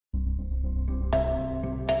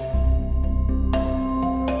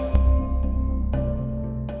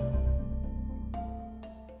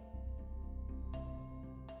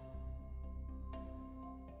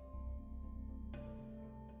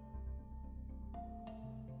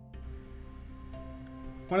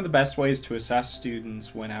One of the best ways to assess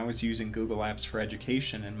students when I was using Google Apps for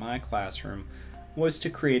Education in my classroom was to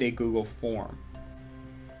create a Google form.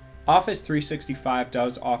 Office 365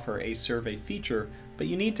 does offer a survey feature, but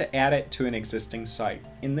you need to add it to an existing site.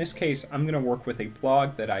 In this case, I'm going to work with a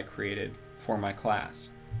blog that I created for my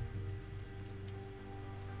class.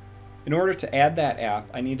 In order to add that app,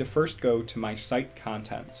 I need to first go to my site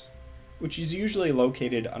contents, which is usually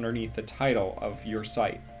located underneath the title of your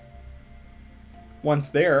site. Once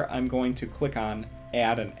there, I'm going to click on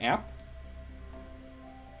Add an App.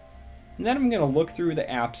 And then I'm going to look through the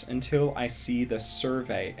apps until I see the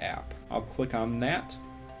Survey app. I'll click on that.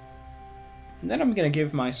 And then I'm going to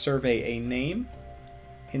give my survey a name.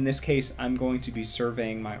 In this case, I'm going to be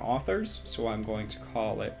surveying my authors, so I'm going to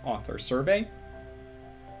call it Author Survey.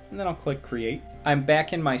 And then I'll click Create. I'm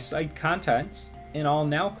back in my site contents, and I'll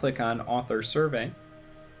now click on Author Survey.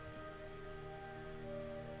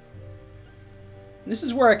 This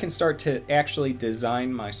is where I can start to actually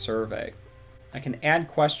design my survey. I can add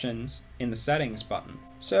questions in the Settings button.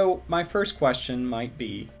 So my first question might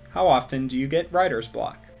be, how often do you get writer's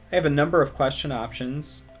block? I have a number of question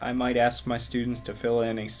options. I might ask my students to fill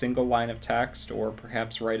in a single line of text or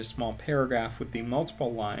perhaps write a small paragraph with the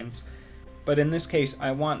multiple lines. But in this case,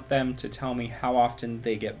 I want them to tell me how often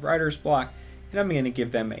they get writer's block, and I'm going to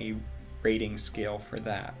give them a rating scale for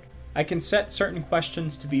that. I can set certain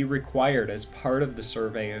questions to be required as part of the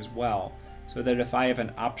survey as well, so that if I have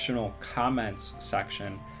an optional comments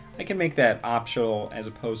section, I can make that optional as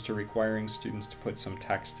opposed to requiring students to put some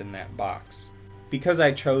text in that box. Because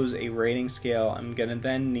I chose a rating scale, I'm going to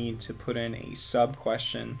then need to put in a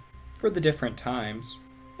sub-question for the different times,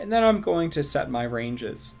 and then I'm going to set my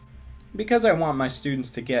ranges. Because I want my students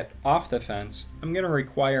to get off the fence, I'm going to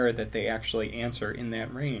require that they actually answer in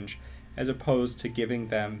that range, as opposed to giving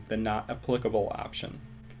them the not applicable option.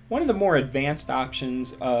 One of the more advanced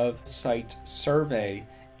options of site survey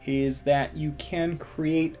is that you can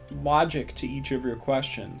create logic to each of your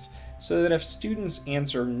questions, so that if students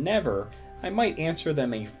answer never, I might answer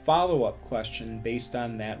them a follow-up question based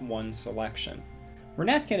on that one selection. We're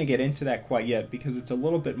not going to get into that quite yet because it's a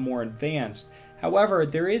little bit more advanced. However,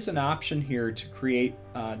 there is an option here to create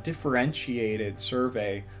a differentiated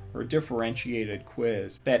survey or differentiated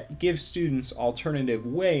quiz that gives students alternative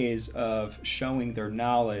ways of showing their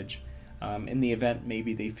knowledge in the event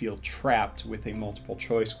maybe they feel trapped with a multiple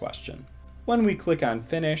choice question. When we click on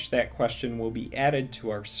Finish, that question will be added to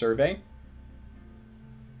our survey.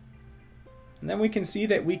 And then we can see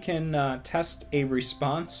that we can test a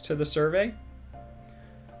response to the survey.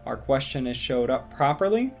 Our question is showed up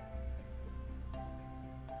properly,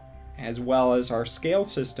 as well as our scale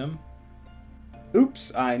system.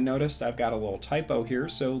 Oops, I noticed I've got a little typo here,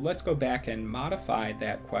 so let's go back and modify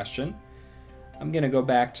that question. I'm going to go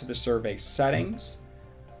back to the survey settings.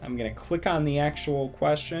 I'm going to click on the actual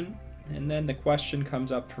question, and then the question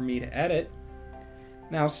comes up for me to edit.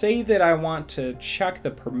 Now say that I want to check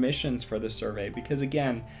the permissions for the survey, because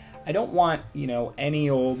again, I don't want, any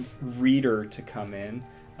old reader to come in,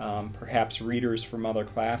 perhaps readers from other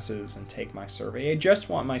classes, and take my survey. I just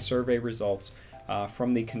want my survey results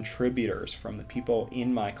from the contributors, from the people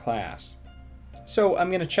in my class. So I'm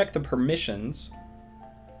going to check the permissions,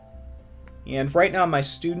 and right now my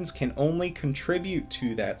students can only contribute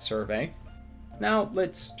to that survey. Now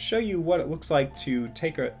let's show you what it looks like to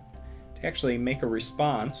actually make a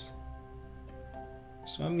response.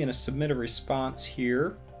 So I'm going to submit a response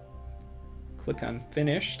here. Click on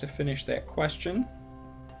Finish to finish that question.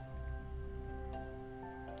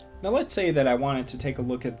 Now let's say that I wanted to take a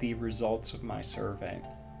look at the results of my survey.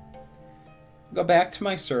 I'll go back to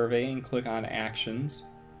my survey and click on Actions,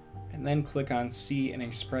 and then click on See in a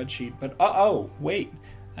Spreadsheet. But wait,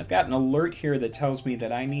 I've got an alert here that tells me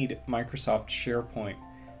that I need Microsoft SharePoint,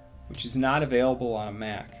 which is not available on a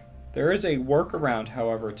Mac. There is a workaround,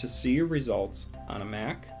 however, to see your results on a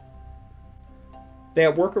Mac.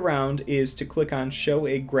 That workaround is to click on Show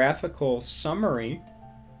a Graphical Summary,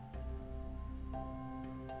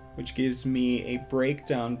 which gives me a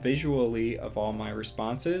breakdown visually of all my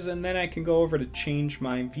responses, and then I can go over to change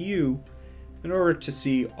my view in order to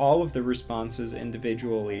see all of the responses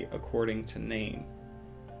individually according to name.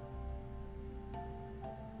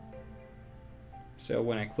 So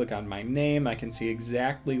when I click on my name, I can see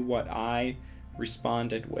exactly what I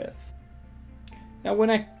responded with. Now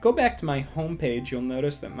when I go back to my home page, you'll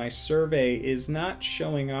notice that my survey is not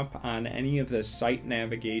showing up on any of the site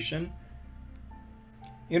navigation.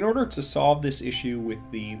 In order to solve this issue with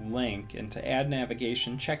the link and to add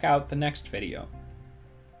navigation, check out the next video.